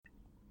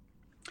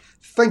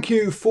Thank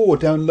you for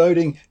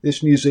downloading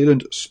this New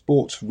Zealand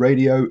Sports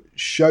Radio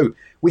show.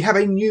 We have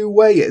a new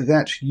way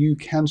that you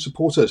can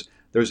support us.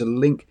 There is a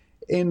link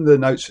in the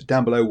notes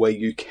down below where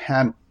you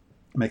can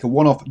make a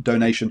one-off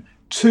donation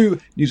to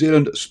New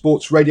Zealand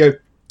Sports Radio.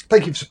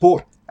 Thank you for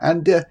support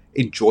and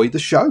enjoy the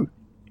show.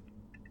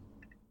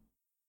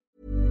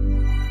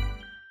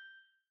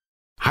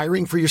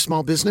 Hiring for your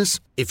small business?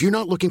 If you're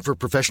not looking for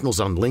professionals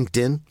on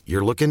LinkedIn,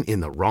 you're looking in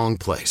the wrong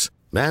place.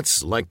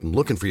 That's like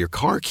looking for your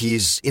car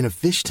keys in a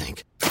fish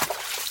tank.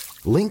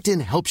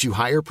 LinkedIn helps you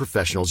hire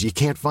professionals you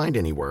can't find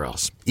anywhere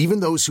else, even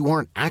those who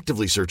aren't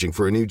actively searching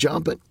for a new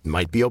job but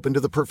might be open to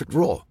the perfect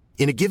role.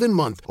 In a given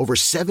month, over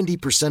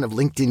 70% of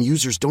LinkedIn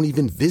users don't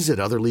even visit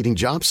other leading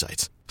job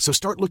sites. So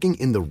start looking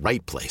in the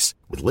right place.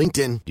 With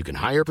LinkedIn, you can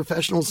hire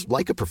professionals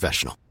like a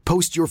professional.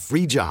 Post your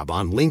free job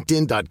on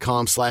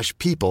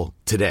linkedin.com/people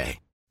today.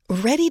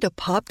 Ready to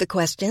pop the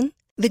question?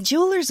 The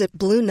jewelers at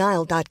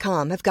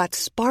BlueNile.com have got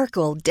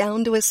sparkle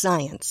down to a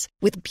science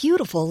with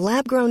beautiful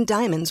lab-grown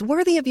diamonds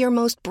worthy of your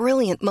most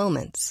brilliant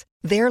moments.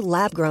 Their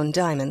lab-grown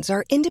diamonds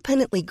are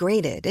independently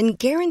graded and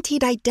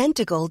guaranteed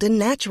identical to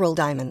natural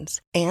diamonds,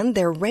 and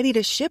they're ready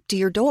to ship to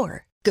your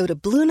door. Go to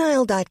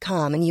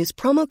BlueNile.com and use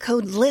promo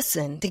code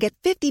LISTEN to get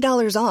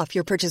 $50 off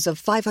your purchase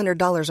of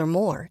 $500 or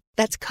more.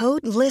 That's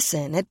code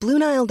LISTEN at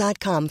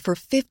BlueNile.com for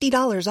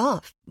 $50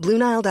 off.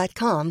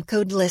 BlueNile.com,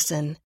 code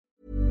LISTEN.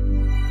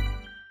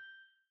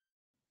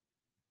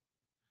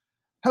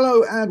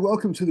 Hello and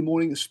welcome to the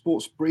morning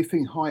sports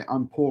briefing. Hi,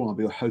 I'm Paul and I'll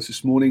be your host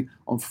this morning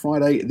on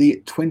Friday,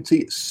 the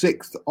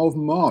 26th of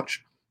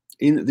March.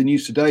 In the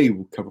news today,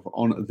 we'll cover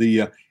on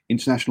the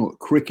international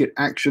cricket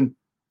action.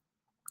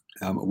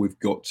 We've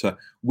got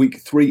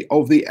week 3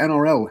 of the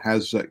NRL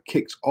has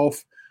kicked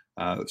off.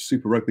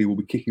 Super Rugby will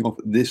be kicking off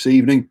this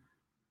evening.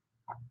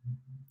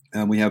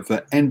 And we have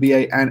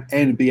NBA and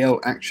NBL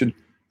action,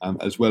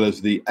 as well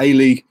as the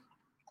A-League.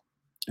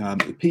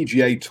 The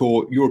PGA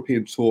Tour,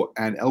 European Tour,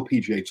 and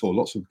LPGA Tour.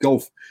 Lots of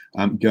golf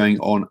going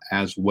on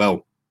as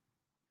well.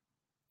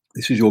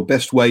 This is your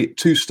best way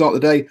to start the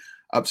day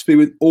up to speed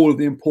with all of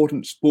the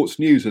important sports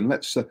news. And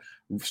let's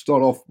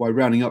start off by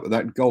rounding up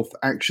that golf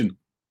action.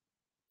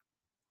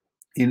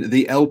 In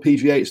the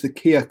LPGA, it's the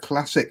Kia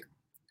Classic.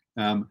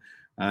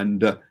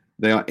 And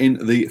they are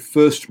in the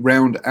first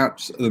round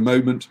at the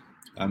moment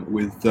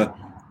with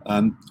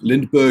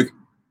Lindbergh,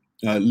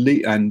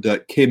 Lee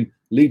and Kim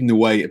leading the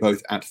way,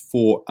 both at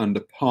 4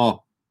 under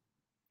par.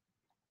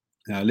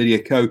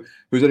 Lydia Ko,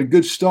 who's had a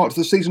good start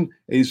to the season,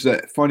 is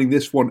finding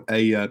this one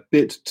a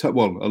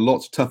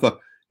lot tougher,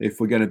 if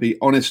we're going to be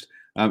honest.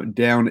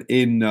 Down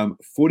in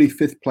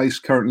 45th place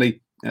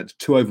currently at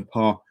 2 over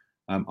par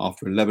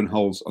after 11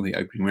 holes on the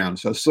opening round.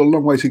 So still a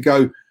long way to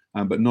go,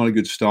 but not a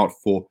good start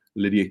for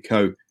Lydia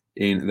Ko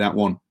in that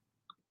one.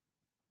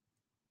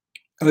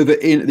 Over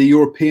in the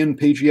European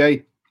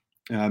PGA,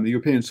 the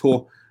European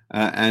Tour,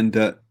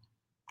 and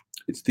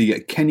it's the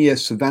Kenya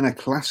Savannah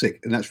Classic,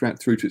 and that's right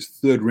through to its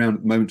third round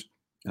at the moment.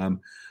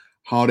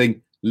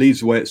 Harding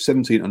leads the way at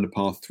 17 under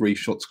par, 3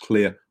 shots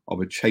clear of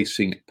a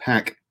chasing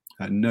pack.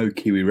 No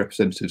Kiwi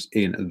representatives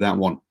in that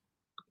one.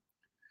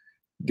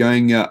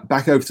 Going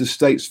back over to the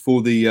States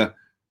for the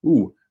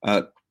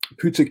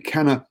Punta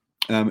Cana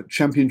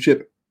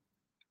Championship.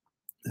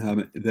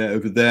 They're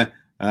over there,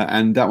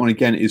 and that one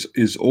again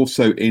is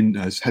also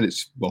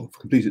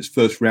completed its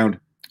first round.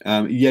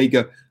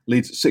 Jaeger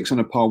leads at 6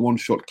 under par, 1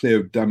 shot clear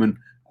of Damon,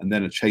 and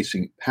then a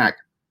chasing pack.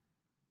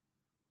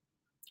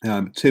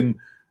 Tom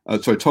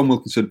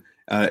Wilkinson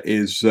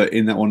is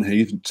in that one.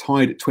 He's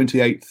tied at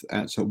 28th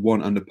at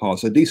 1 under par.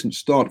 So a decent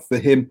start for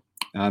him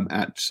in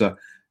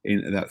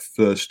that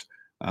first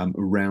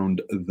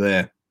round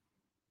there.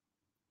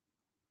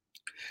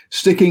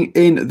 Sticking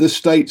in the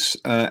States,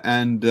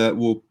 and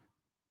we'll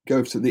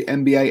go to the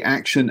NBA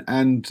action.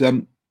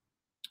 And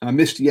I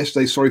missed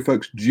yesterday, sorry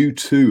folks, due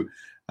to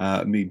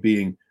me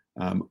being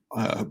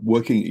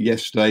working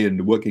yesterday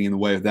and working in the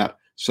way of that.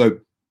 So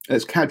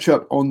let's catch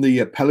up on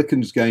the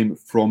Pelicans game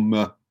from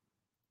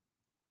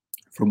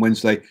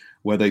Wednesday,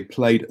 where they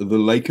played the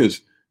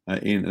Lakers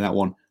in that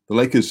one. The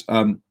Lakers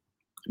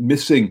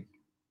missing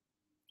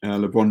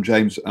LeBron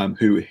James,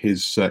 who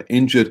is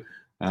injured,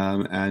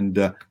 and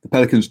the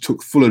Pelicans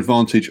took full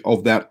advantage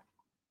of that,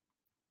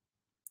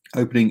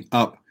 opening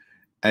up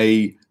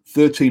a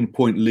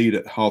 13-point lead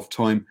at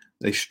halftime.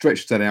 They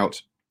stretched that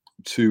out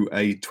to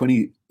a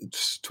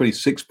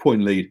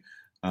 26-point lead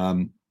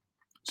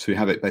to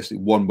have it basically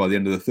won by the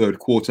end of the third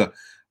quarter.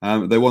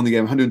 They won the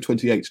game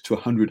 128 to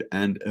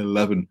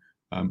 111.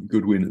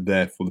 Good win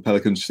there for the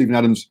Pelicans. Steven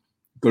Adams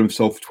got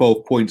himself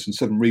 12 points and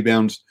 7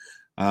 rebounds.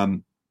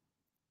 But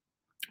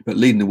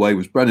leading the way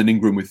was Brandon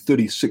Ingram with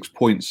 36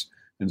 points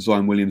and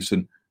Zion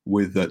Williamson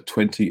with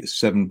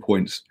 27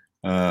 points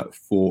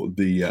for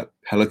the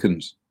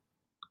Pelicans.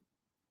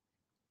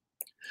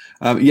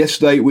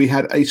 Yesterday, we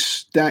had a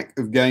stack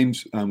of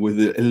games with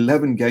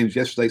 11 games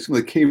yesterday. Some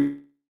of the key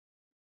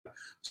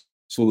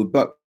saw the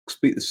Bucks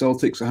beat the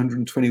Celtics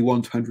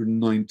 121 to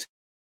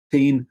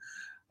 119.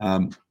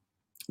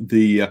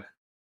 The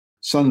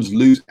Suns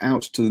lose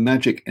out to the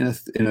Magic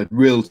in a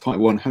real tight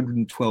one,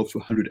 112 to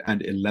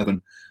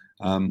 111.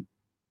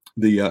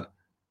 The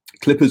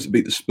Clippers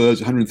beat the Spurs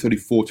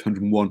 134 to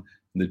 101,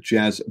 and the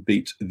Jazz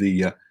beat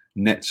the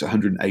Nets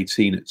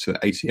 118 to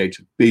 88.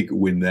 A big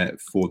win there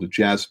for the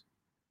Jazz.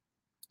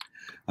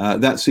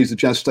 That sees the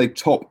Jazz stay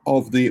top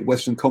of the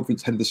Western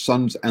Conference, ahead of the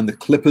Suns and the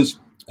Clippers,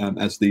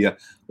 as the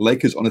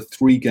Lakers on a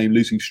 3-game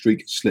losing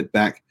streak slip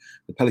back.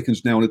 The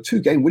Pelicans now on a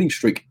 2-game winning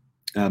streak,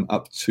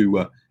 up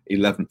to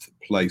 11th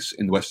place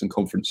in the Western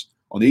Conference.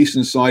 On the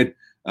Eastern side,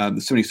 the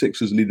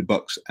 76ers lead the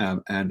Bucks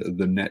and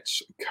the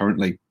Nets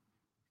currently.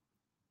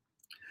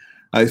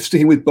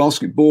 Sticking with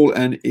basketball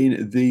and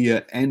in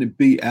the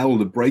NBL,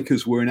 the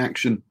Breakers were in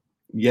action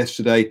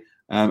yesterday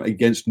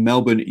against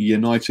Melbourne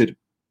United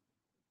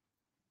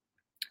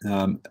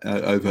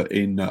over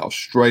in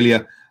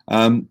Australia.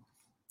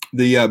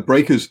 The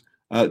Breakers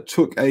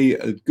took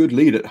a good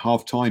lead at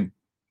halftime,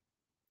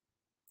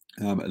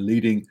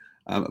 leading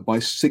by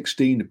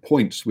 16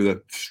 points with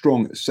a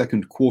strong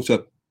second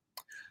quarter,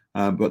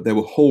 but they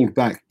were hauled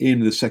back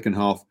in the second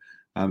half,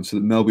 so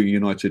that Melbourne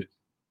United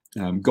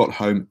got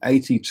home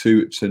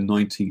 82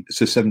 to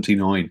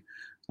 79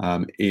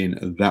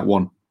 in that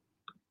one.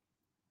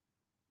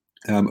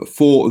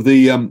 For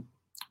the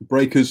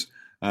Breakers,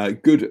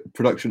 good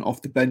production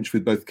off the bench,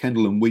 with both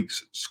Kendall and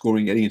Weeks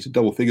scoring, getting into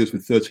double figures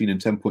with 13 and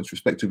 10 points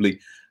respectively.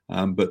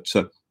 But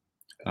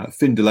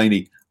Finn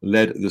Delaney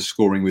led the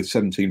scoring with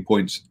 17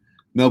 points.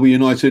 Melbourne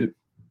United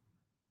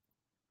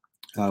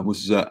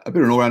was a bit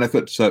of an all-round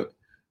effort. So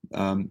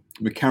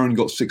McCarron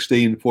got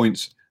 16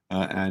 points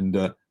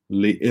and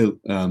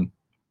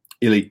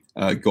Illy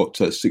got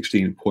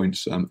 16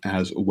 points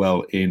as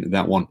well in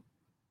that one.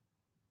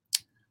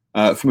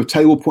 From a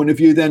table point of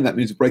view, then, that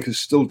means the Breakers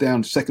still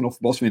down second off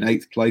the bottom in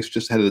 8th place,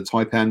 just ahead of the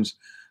Taipans.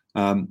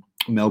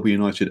 Melbourne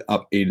United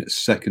up in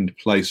 2nd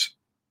place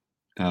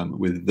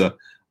with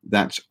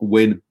that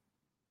win,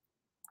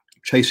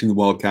 chasing the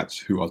Wildcats,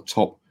 who are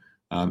top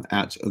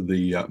at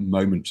the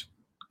moment.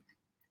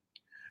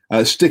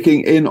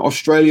 Sticking in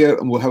Australia,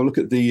 and we'll have a look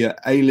at the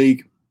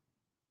A-League.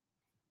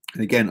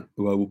 And again,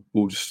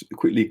 we'll just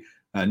quickly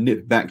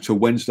nip back to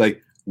Wednesday,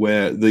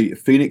 where the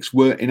Phoenix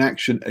were in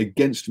action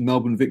against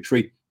Melbourne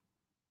Victory,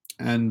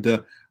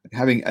 and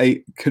having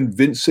a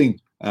convincing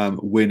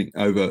win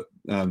over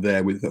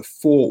there with a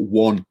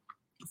 4-1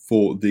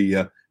 for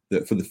the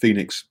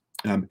Phoenix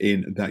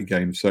in that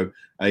game. So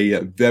a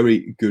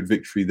very good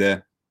victory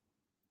there.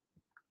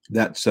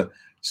 That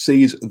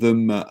sees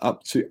them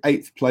up to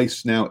 8th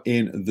place now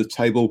in the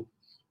table.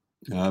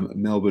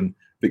 Melbourne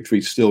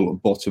Victory still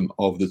bottom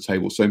of the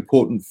table. So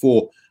important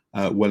for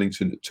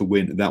Wellington to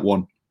win that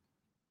one.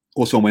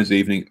 Also on Wednesday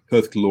evening,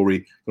 Perth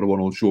Glory got a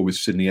 1-1 draw with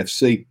Sydney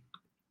FC.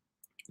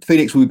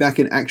 Phoenix will be back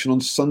in action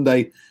on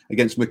Sunday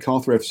against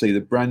MacArthur FC,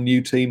 the brand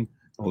new team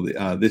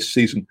this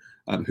season,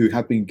 who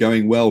have been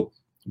going well,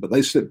 but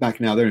they slipped back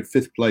now. They're in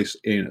 5th place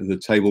in the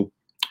table.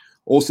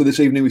 Also this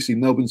evening, we see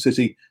Melbourne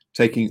City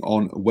taking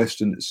on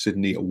Western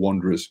Sydney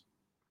Wanderers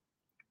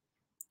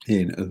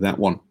in that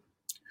one.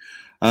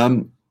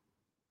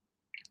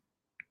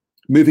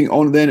 Moving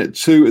on then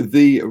to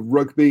the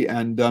rugby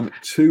and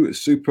 2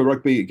 Super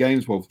Rugby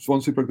games. Well,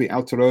 one Super Rugby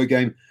Aotearoa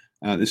game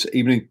this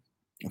evening,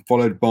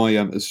 followed by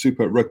a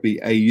Super Rugby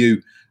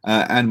AU.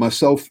 And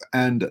myself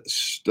and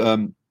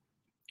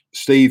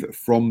Steve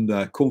from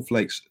the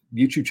Cornflakes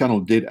YouTube channel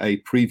did a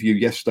preview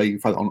yesterday. You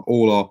can find it on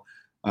all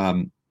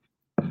our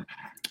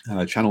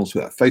channels,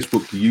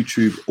 Facebook,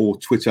 YouTube, or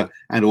Twitter,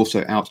 and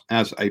also out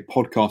as a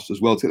podcast as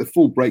well, to get the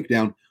full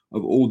breakdown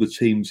of all the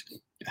teams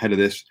ahead of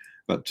this.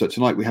 But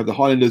tonight we have the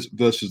Highlanders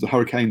versus the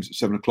Hurricanes at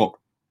 7 o'clock,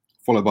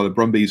 followed by the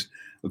Brumbies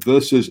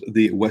versus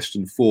the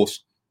Western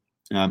Force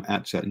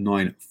at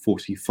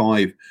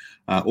 9:45.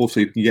 Also,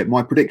 you can get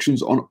my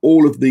predictions on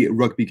all of the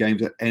rugby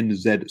games at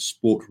NZ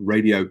Sport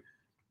Radio.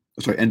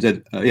 Sorry,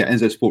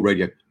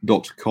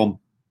 nzsportradio.com.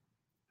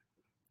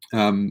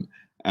 And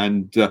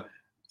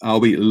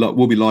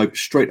we'll be live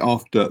straight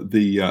after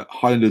the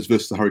Highlanders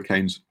versus the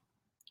Hurricanes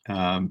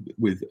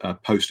with a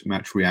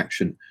post-match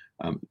reaction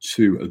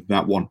to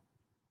that one.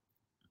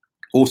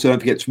 Also, don't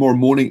forget, tomorrow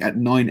morning at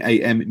 9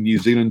 a.m. New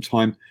Zealand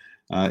time,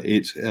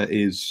 it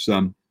is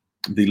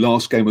the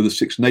last game of the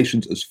Six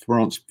Nations as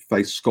France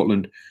face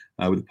Scotland,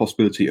 with the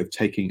possibility of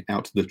taking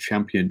out the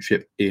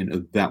championship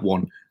in that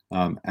one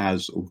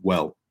as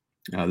well.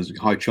 There's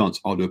a high chance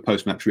I'll do a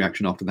post-match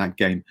reaction after that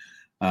game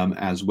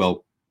as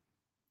well.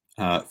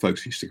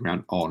 Folks, you stick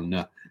around on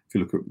if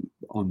you look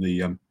on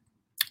the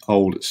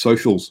old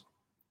socials.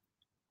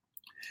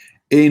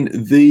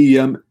 In the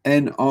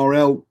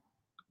NRL,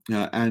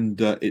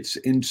 and it's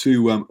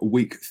into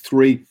week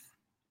 3.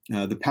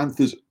 The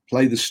Panthers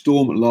played the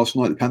Storm last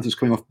night. The Panthers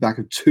coming off the back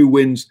of 2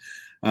 wins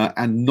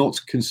and not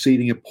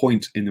conceding a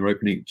point in their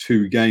opening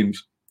 2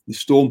 games. The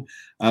Storm,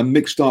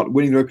 mixed start,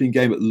 winning their opening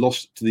game, but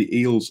lost to the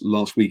Eels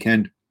last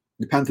weekend.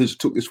 The Panthers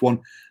took this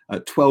one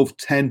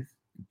 12-10,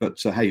 but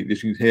hey,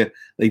 as you can hear,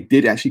 they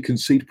did actually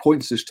concede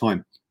points this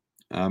time.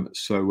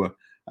 So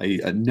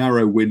a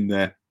narrow win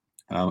there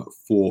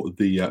for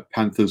the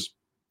Panthers.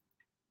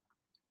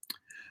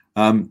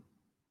 in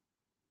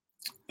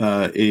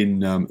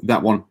that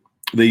one.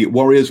 The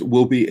Warriors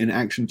will be in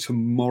action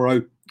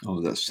tomorrow,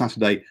 that's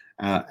Saturday,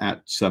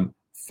 at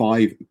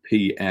 5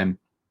 p.m.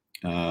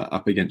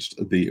 Up against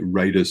the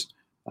Raiders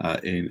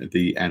in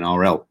the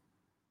NRL.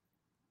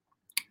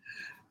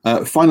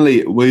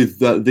 Finally, with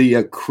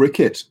the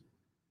cricket,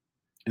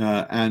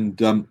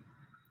 and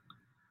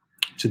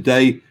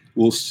today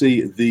we'll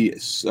see the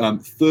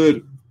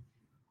third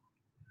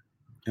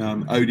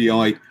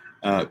ODI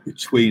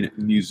between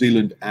New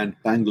Zealand and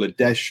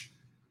Bangladesh.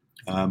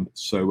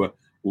 So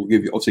we'll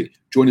give you, obviously,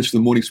 join us for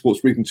the morning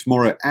sports briefing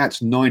tomorrow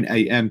at 9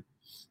 a.m.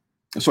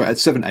 Sorry, at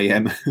 7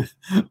 a.m.,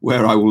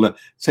 where I will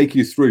take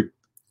you through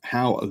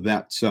how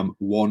that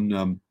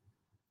one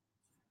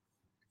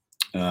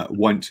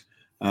went.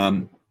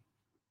 But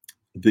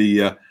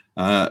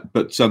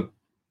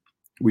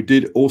we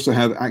did also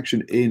have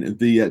action in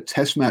the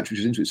Test match, which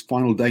is into its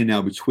final day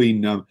now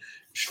between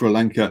Sri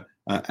Lanka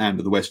and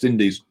the West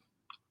Indies.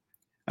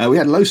 We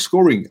had low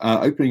scoring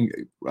opening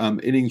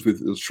innings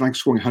with Sri Lanka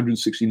scoring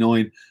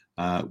 169,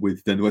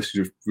 with then the West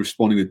Indies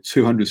responding with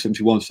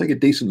 271 to take a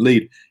decent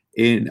lead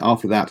in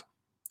after that.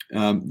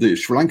 The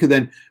Sri Lanka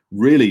then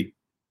really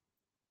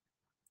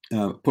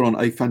put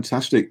on a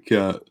fantastic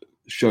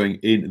showing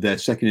in their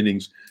second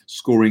innings,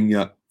 scoring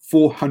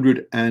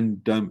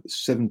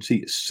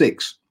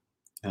 476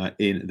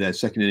 in their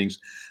second innings.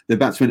 Their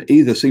batsmen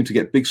either seemed to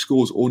get big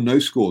scores or no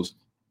scores,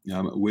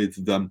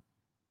 with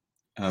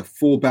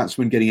 4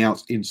 batsmen getting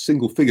out in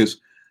single figures,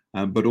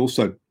 but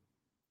also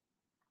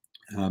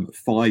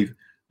 5,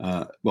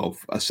 a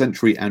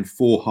century and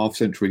 4 half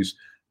centuries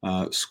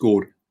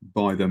scored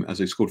by them, as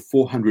they scored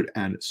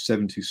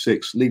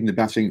 476. Leading the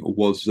batting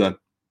was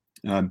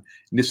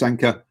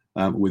Nissanka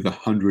with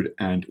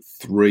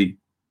 103.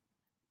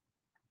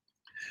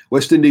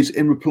 West Indies,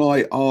 in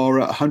reply, are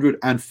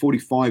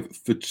 145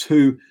 for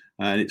 2,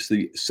 and it's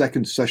the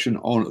second session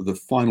on the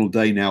final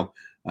day now.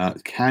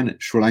 Can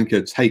Sri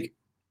Lanka take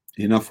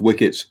enough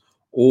wickets,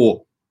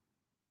 or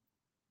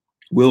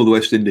will the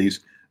West Indies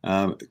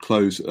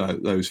close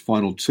those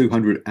final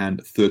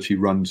 230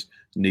 runs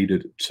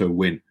needed to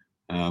win?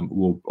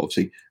 We'll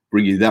obviously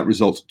bring you that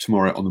result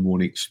tomorrow on the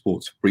morning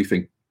sports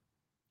briefing.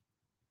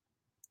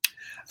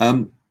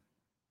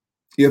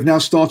 You have now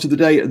started the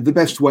day the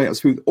best way,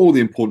 with all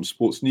the important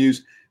sports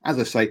news. As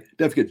I say,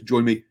 don't forget to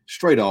join me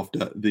straight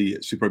after the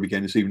Super Rugby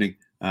game this evening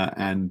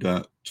and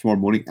tomorrow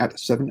morning at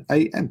 7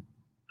 a.m.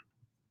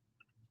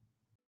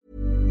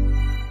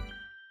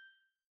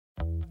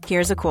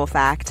 Here's a cool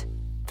fact.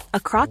 A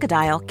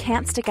crocodile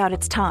can't stick out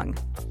its tongue.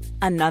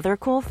 Another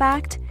cool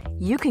fact,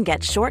 you can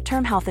get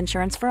short-term health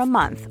insurance for a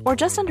month or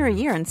just under a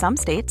year in some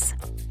states.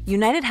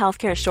 United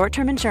Healthcare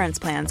short-term insurance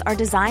plans are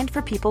designed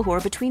for people who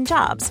are between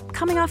jobs,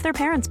 coming off their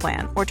parents'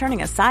 plan, or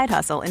turning a side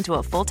hustle into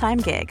a full-time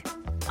gig.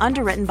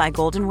 Underwritten by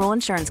Golden Rule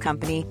Insurance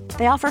Company,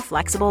 they offer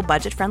flexible,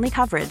 budget-friendly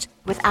coverage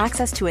with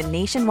access to a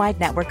nationwide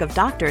network of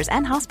doctors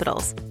and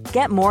hospitals.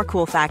 Get more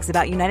cool facts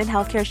about United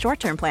Healthcare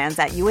short-term plans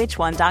at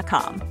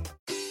uh1.com.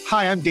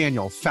 Hi, I'm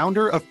Daniel,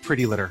 founder of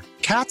Pretty Litter.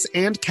 Cats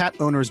and cat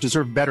owners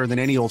deserve better than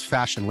any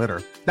old-fashioned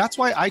litter. That's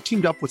why I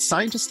teamed up with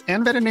scientists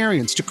and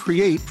veterinarians to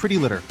create Pretty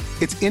Litter.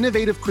 Its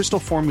innovative crystal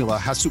formula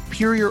has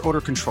superior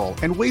odor control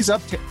and weighs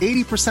up to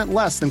 80%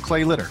 less than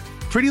clay litter.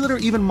 Pretty Litter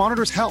even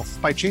monitors health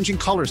by changing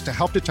colors to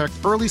help detect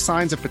early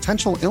signs of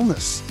potential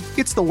illness.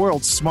 It's the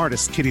world's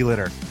smartest kitty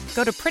litter.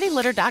 Go to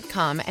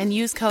prettylitter.com and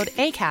use code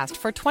ACAST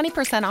for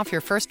 20% off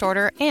your first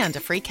order and a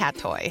free cat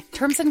toy.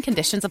 Terms and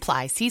conditions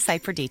apply. See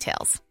site for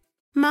details.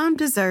 Mom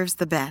deserves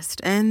the best,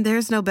 and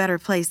there's no better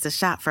place to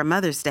shop for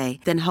Mother's Day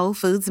than Whole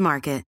Foods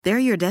Market. They're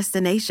your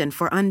destination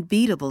for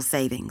unbeatable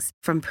savings,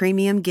 from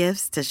premium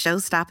gifts to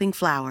show-stopping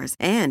flowers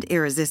and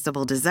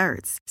irresistible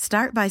desserts.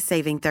 Start by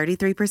saving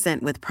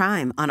 33% with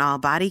Prime on all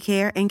body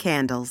care and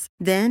candles.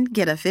 Then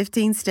get a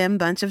 15-stem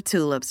bunch of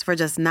tulips for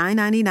just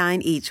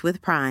 $9.99 each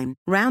with Prime.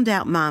 Round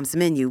out Mom's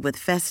menu with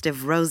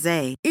festive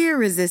rosé,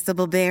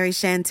 irresistible berry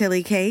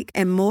chantilly cake,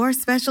 and more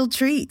special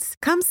treats.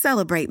 Come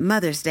celebrate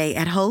Mother's Day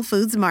at Whole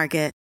Foods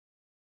Market.